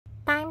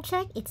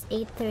Time check, it's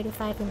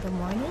 8:35 in the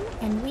morning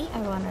and we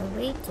are on our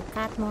way to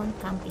Catmon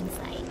Camping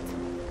Site.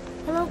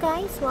 Hello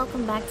guys,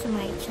 welcome back to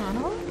my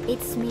channel.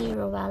 It's me,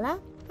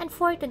 Rowella, and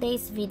for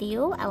today's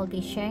video, I'll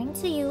be sharing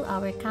to you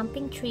our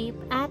camping trip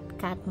at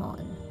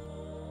Catmon.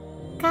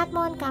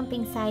 Catmon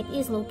Camping Site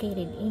is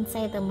located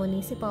inside the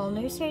municipal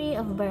nursery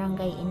of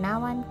Barangay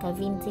Inaoawan,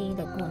 Cavinti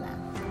Laguna.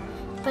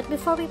 But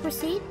before we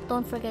proceed,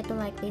 don't forget to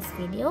like this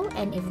video,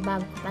 and if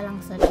bago pa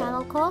lang sa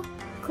channel ko,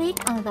 click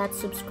on that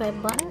subscribe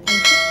button and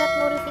hit that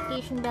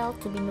notification bell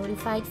to be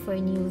notified for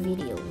new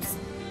videos.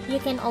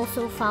 You can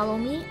also follow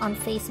me on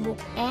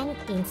Facebook and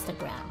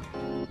Instagram.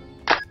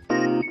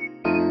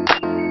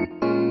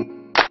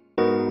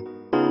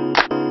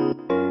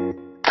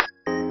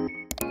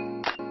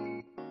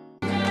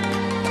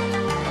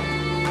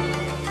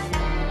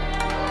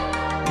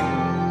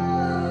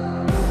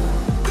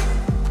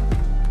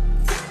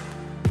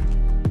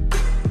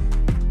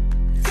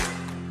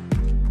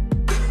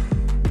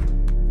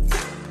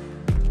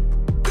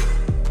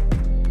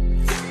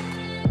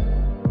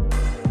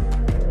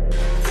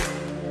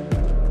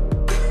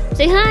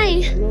 Say hi!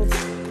 You've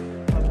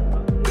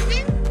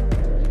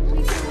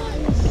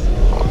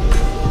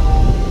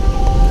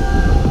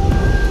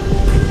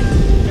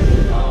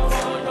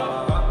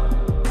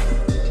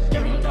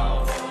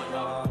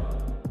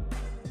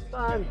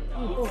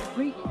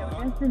reached your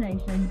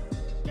destination.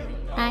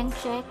 Time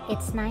check,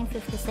 it's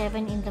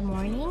 9:57 in the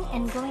morning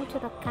and going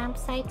to the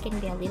campsite can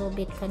be a little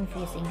bit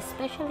confusing,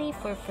 especially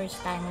for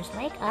first-timers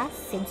like us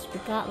since we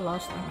got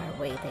lost on our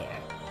way there.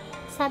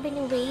 Sabi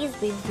ni Waze,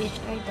 we've reached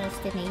our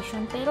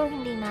destination pero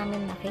hindi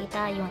namin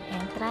nakita yung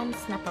entrance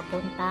na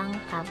papuntang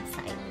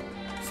campsite.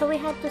 So we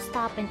had to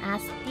stop and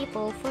ask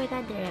people for the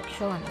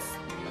directions.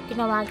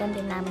 Tinawagan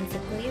din namin si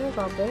Kuya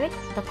Robert,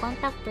 the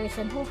contact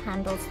person who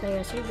handles the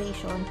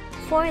reservation,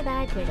 for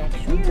the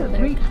direction to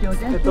their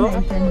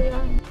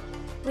campsite.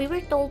 We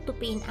were told to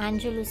pay in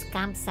Angelo's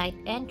campsite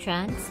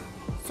entrance,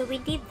 so we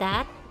did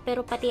that,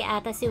 pero pati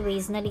ata si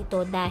Waze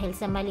nalito dahil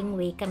sa maling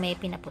way kami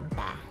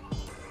pinapunta.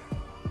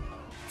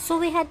 So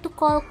we had to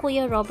call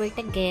Kuya Robert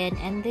again,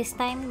 and this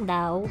time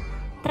daw,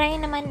 try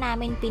naman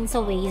namin pin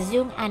sa Waze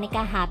yung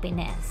Anika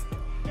Happiness.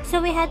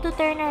 So we had to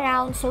turn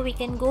around so we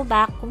can go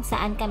back kung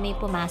saan kami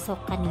pumasok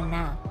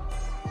kanina.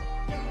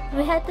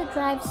 We had to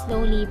drive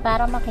slowly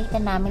para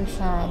makita namin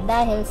siya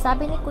dahil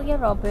sabi ni Kuya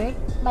Robert,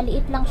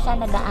 maliit lang siya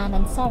na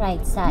daanan sa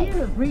right side.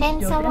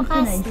 And sa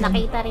wakas,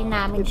 nakita rin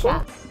namin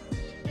siya.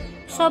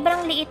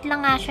 Sobrang liit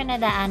lang nga siya na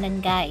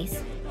daanan, guys.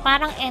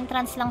 Parang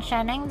entrance lang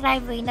siya na yung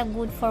driveway na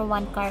good for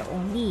one car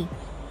only.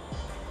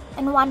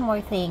 And one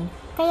more thing,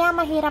 kaya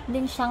mahirap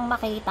din siyang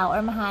makita or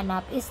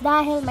mahanap is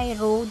dahil may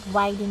road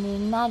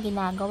widening na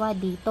ginagawa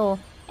dito.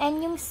 And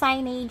yung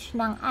signage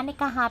ng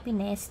Anika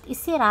Happiness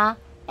is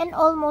sira and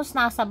almost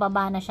nasa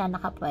baba na siya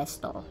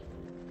nakapwesto.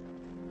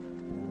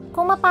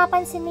 Kung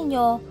mapapansin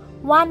niyo,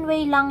 one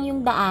way lang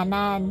yung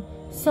daanan.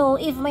 So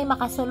if may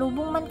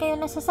makasalubong man kayo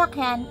na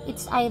sasakyan,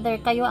 it's either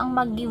kayo ang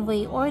mag-give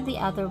way or the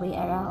other way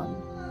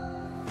around.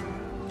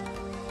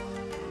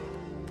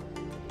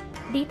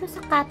 Dito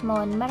sa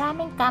Catmon,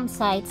 maraming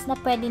campsites na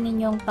pwede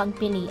ninyong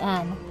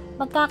pagpilian.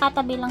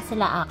 Magkakatabi lang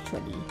sila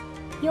actually.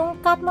 Yung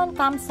Catmon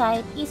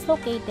Campsite is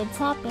located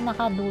sa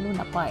pinakadulo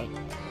na part.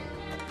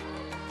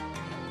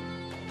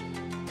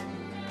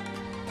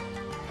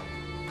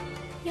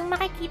 Yung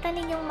makikita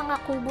ninyong mga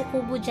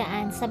kubo-kubo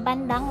dyan sa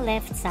bandang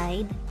left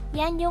side,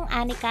 yan yung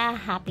Anika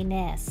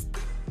Happiness.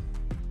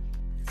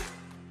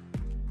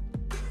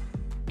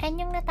 And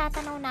yung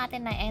natatanaw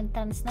natin na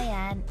entrance na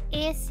yan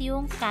is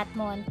yung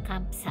Catmon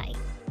Campsite.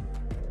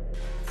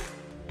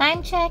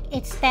 Time check,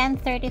 it's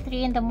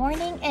 10:33 in the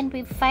morning and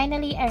we've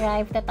finally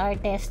arrived at our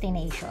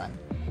destination.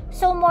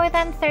 So more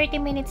than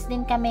 30 minutes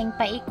din kaming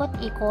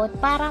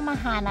paikot-ikot para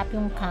mahanap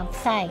yung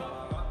campsite.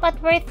 But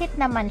worth it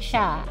naman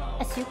siya.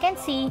 As you can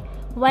see,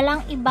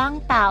 walang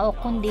ibang tao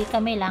kundi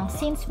kami lang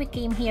since we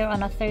came here on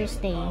a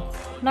Thursday.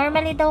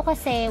 Normally daw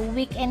kasi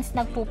weekends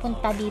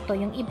nagpupunta dito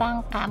yung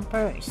ibang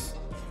campers.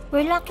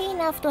 We're lucky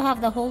enough to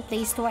have the whole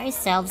place to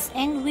ourselves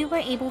and we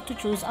were able to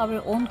choose our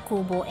own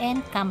kubo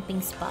and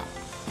camping spot.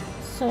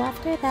 So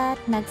after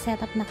that, nag-set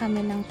up na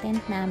kami ng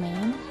tent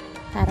namin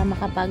para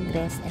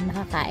makapag-rest and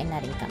nakakain na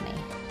rin kami.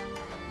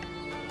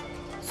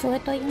 So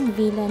ito yung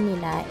villa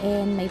nila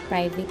and may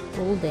private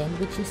pool din,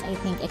 which is I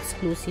think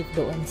exclusive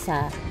doon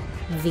sa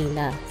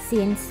villa.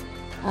 Since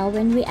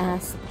when we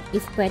asked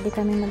if pwede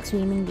kami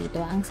mag-swimming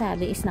dito, ang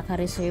sabi is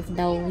naka-reserve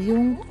daw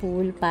yung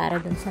pool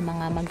para dun sa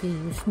mga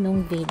mag-use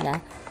nung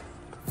villa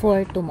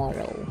for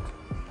tomorrow.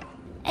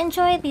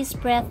 Enjoy this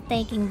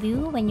breathtaking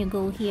view when you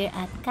go here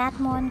at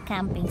Catmon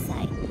Camping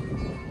Site.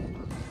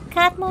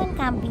 Catmon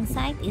Camping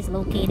Site is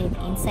located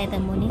inside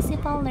the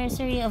municipal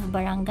nursery of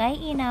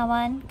Barangay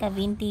Inaoawan,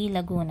 Cavinti,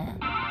 Laguna.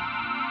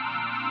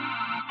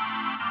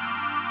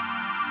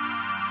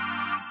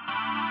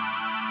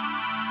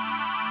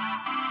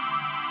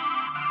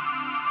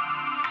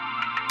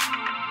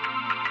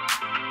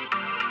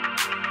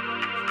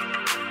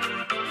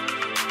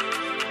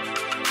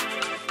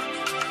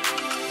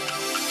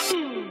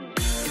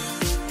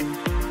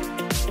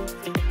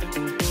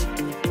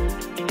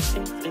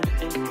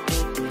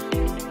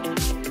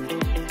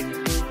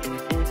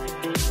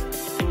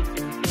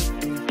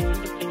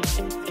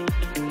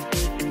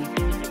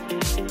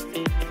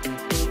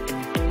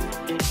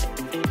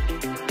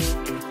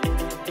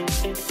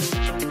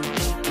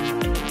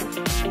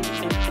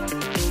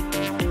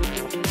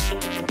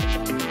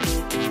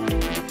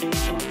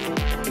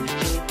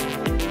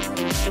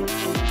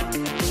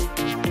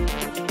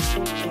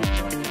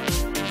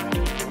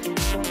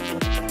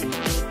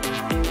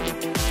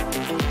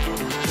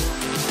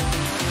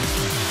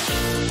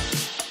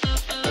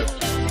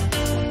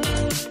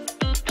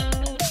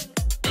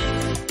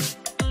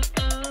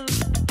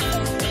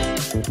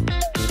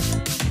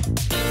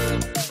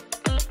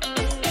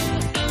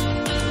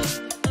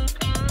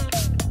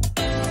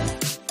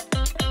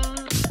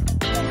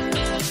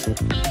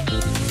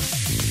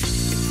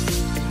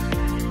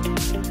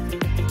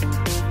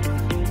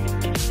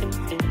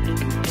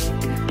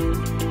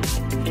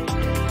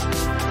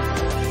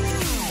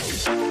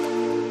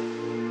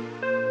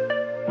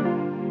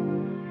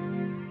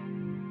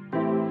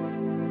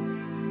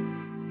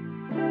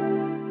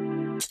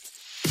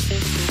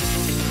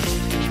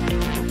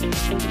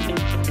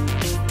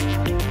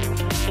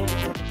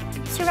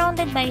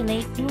 Surrounded by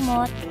Lake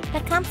Lumot, the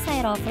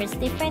campsite offers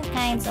different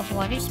kinds of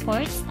water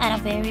sports at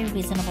a very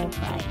reasonable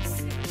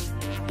price.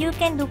 You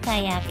can do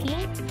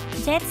kayaking,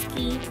 jet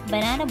ski,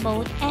 banana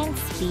boat, and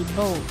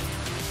speedboat.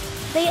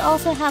 They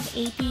also have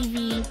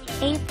ATV,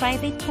 a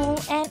private pool,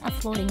 and a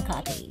floating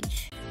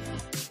cottage.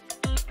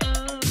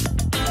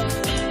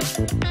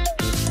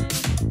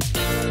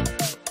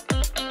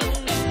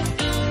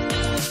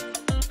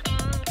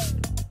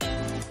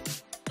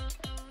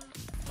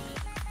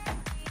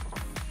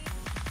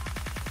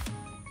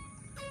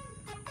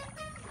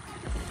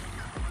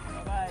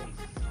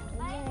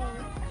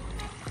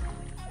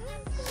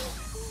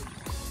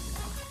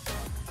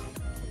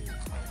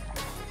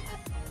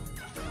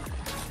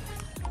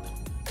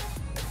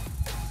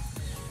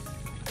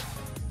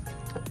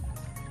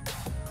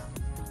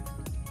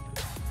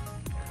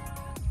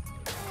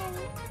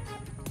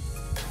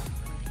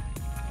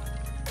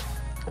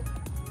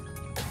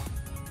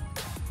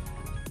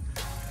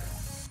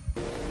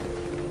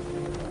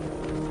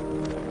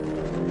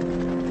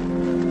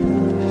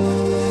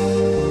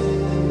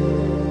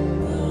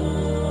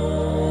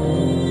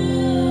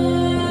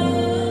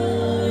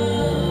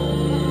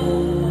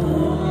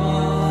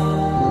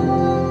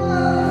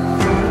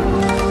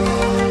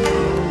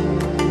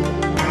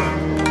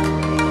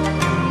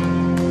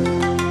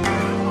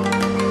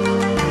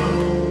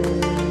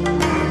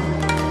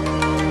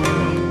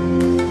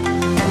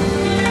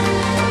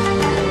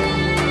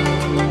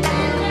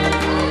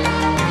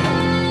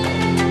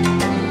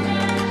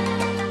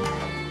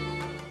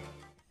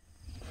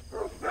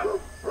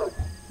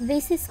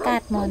 This is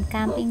Catmon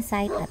Camping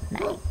Site at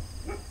night.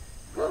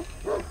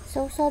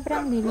 So,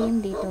 sobrang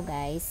dilim dito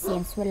guys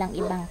since walang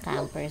ibang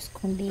campers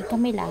kundi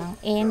kami lang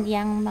and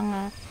yung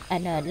mga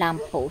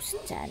lamppost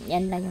dyan.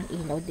 Yan lang yung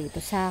ilaw dito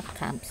sa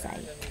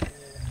campsite.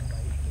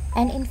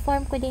 And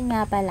inform ko din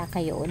nga pala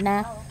kayo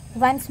na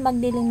once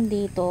magdilim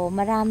dito,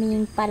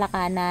 maraming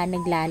palaka na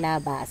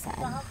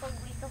naglalabasan.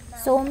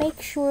 So,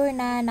 make sure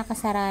na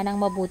nakasara ng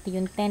mabuti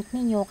yung tent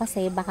ninyo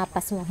kasi baka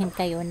pasuhin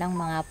kayo ng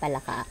mga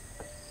palaka.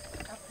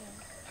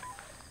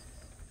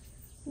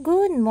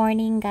 Good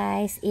morning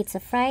guys! It's a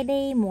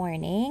Friday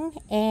morning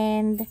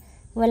and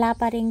wala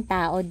pa ring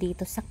tao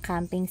dito sa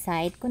camping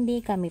site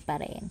kundi kami pa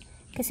rin.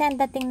 Kasi ang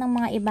dating ng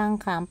mga ibang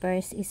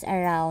campers is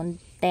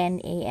around 10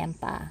 AM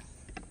pa.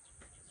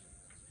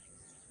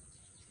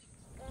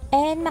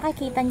 And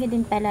makikita nyo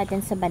din pala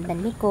dyan sa bandang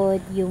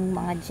likod yung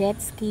mga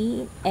jet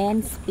ski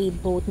and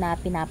speedboat na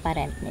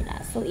pinaparent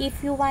nila. So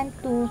if you want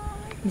to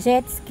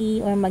jet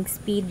ski or mag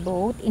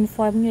speedboat,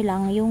 inform nyo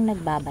lang yung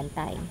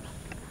nagbabantay.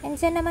 And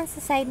dyan naman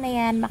sa side na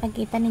yan,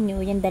 makikita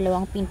ninyo yung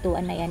dalawang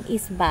pintuan na yan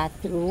is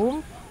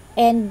bathroom.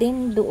 And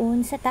din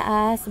doon sa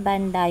taas,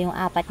 banda yung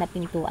 4 na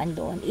pintuan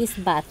doon is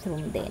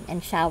bathroom din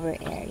and shower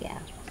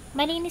area.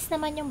 Malinis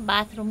naman yung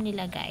bathroom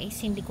nila guys,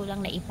 hindi ko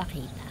lang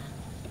naipakita.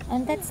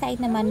 On that side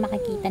naman,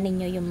 makikita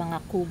ninyo yung mga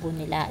kubo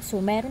nila.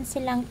 So, meron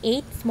silang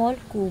 8 small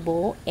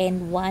kubo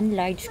and 1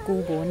 large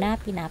kubo na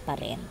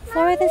pinaparent.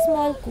 For the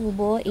small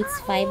kubo,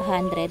 it's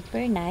 500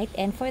 per night.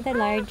 And for the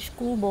large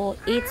kubo,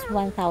 it's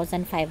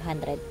 1,500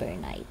 per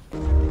night.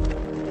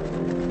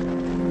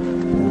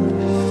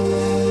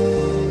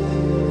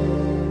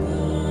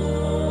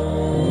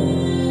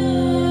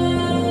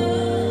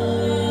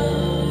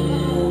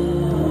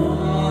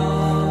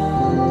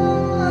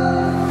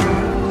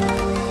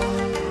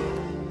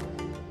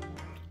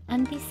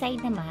 On this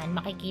side naman,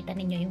 makikita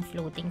ninyo yung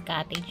floating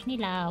cottage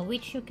nila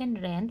which you can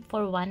rent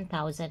for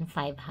 1,500.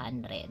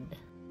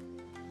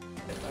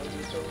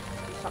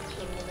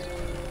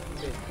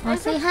 Oh,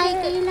 say hi,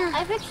 Kayla.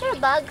 I picture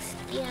bugs.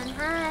 Yan,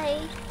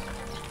 hi.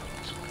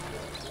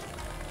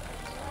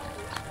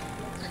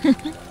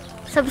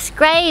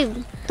 Subscribe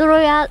to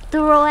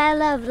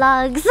Roella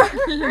Vlogs.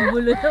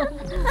 Bulo daw.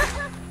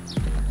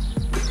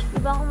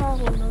 Diba ako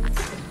makukulog?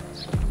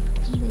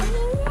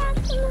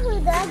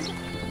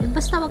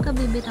 Basta wag ka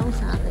bibitaw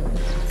sa akin.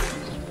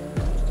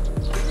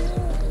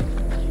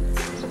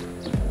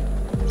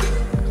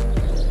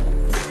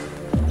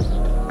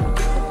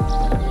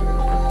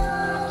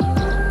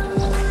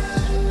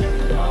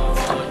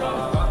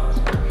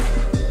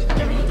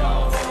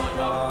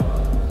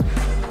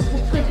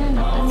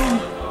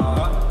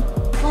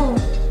 Oh,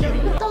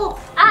 ito.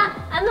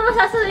 Ano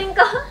masasabihin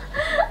ko?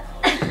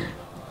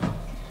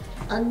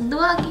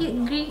 Do a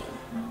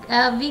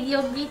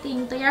video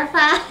greeting to your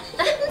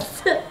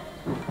fans.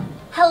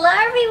 Hello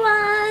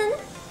everyone!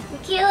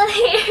 Mikayla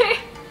here!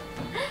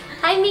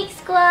 Hi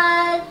Mix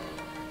Squad!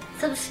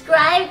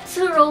 Subscribe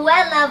to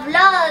Roella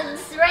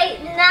Vlogs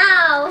right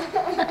now!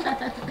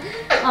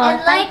 And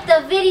like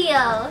the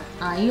video!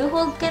 You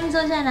hold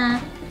Kenzo dyan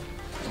ah.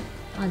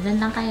 Dyan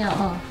lang kayo.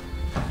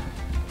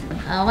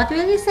 What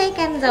will you say,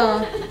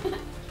 Kenzo?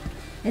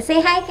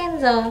 Say hi,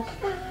 Kenzo.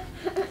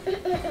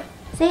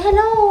 Say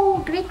hello.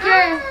 Greet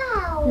your...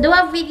 Do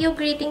a video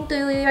greeting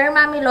to your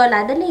mommy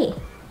Lola. Dali.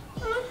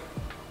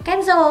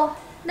 Kenzo,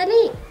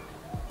 dali.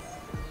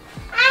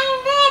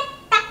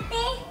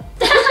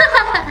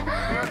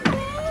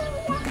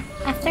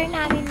 After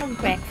namin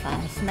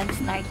mag-breakfast,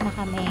 nag-start na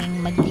kaming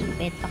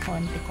magligpit pa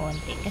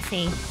konti-konti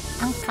kasi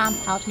ang camp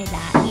out nila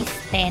is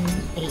 10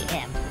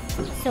 a.m.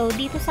 So,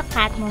 dito sa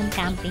Catmon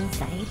Camping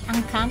Site,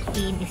 ang camp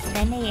in is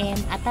 10 a.m.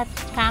 at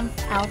camp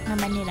out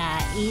naman nila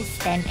is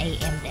 10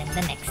 a.m. then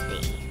the next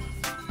day.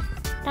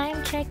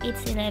 Time check,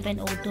 it's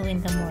 11:02 in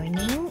the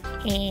morning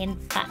and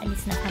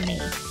paalis na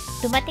kami.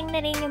 Dumating na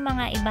rin yung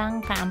mga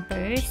ibang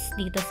campers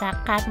dito sa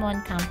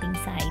Catmon Camping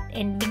Site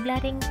and bigla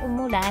ring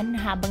umulan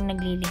habang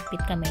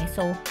nagliligpit kami.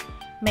 So,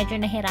 medyo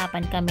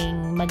nahirapan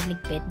kaming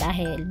magligpit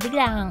dahil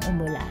bigla ngang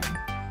umulan.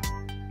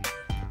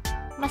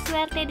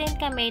 Maswerte din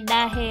kami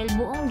dahil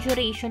buong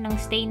duration ng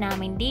stay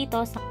namin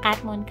dito sa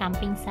Catmon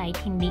Camping Site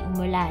hindi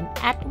umulan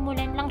at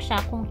umulan lang siya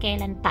kung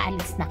kailan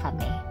paalis na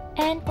kami.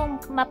 And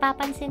kung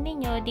mapapansin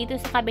ninyo, dito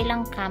sa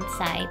kabilang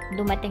campsite,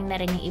 dumating na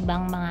rin yung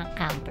ibang mga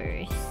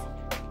campers.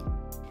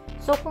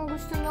 So, kung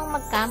gusto nyo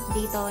mag-camp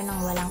dito ng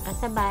walang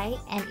kasabay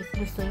and if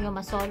gusto nyo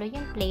masolo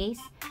yung place,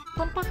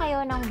 punta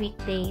kayo ng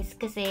weekdays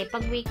kasi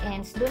pag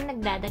weekends, doon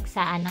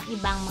nagdadagsaan ng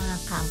ibang mga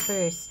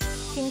campers.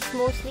 Since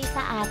mostly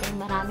sa atin,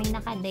 maraming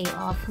naka-day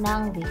off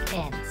ng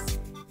weekends.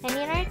 And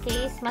in our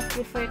case, mas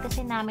prefer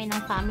kasi namin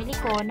ng family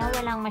ko na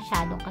walang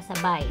masyadong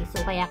kasabay.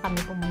 So, kaya kami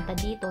pumunta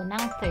dito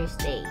ng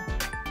Thursday.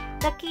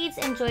 The kids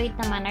enjoyed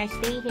naman our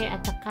stay here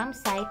at the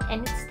campsite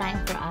and it's time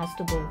for us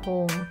to go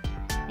home.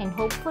 And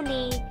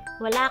hopefully,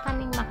 wala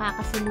kaming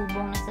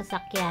makakasalubong na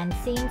sasakyan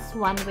since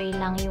one way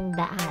lang yung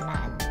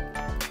daanan.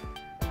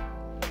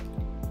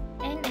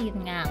 And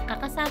ayun nga,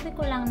 kakasabi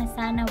ko lang na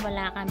sana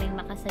wala kaming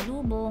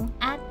makasalubong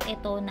at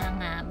ito na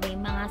nga, may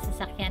mga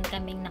sasakyan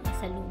kaming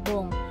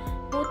nakasalubong.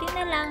 Buti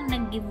na lang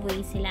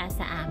nag-giveaway sila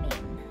sa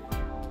amin.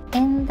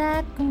 And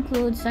that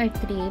concludes our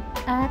trip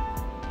at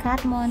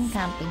Catmon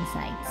Camping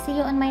Site. See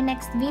you on my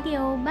next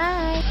video.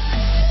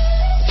 Bye!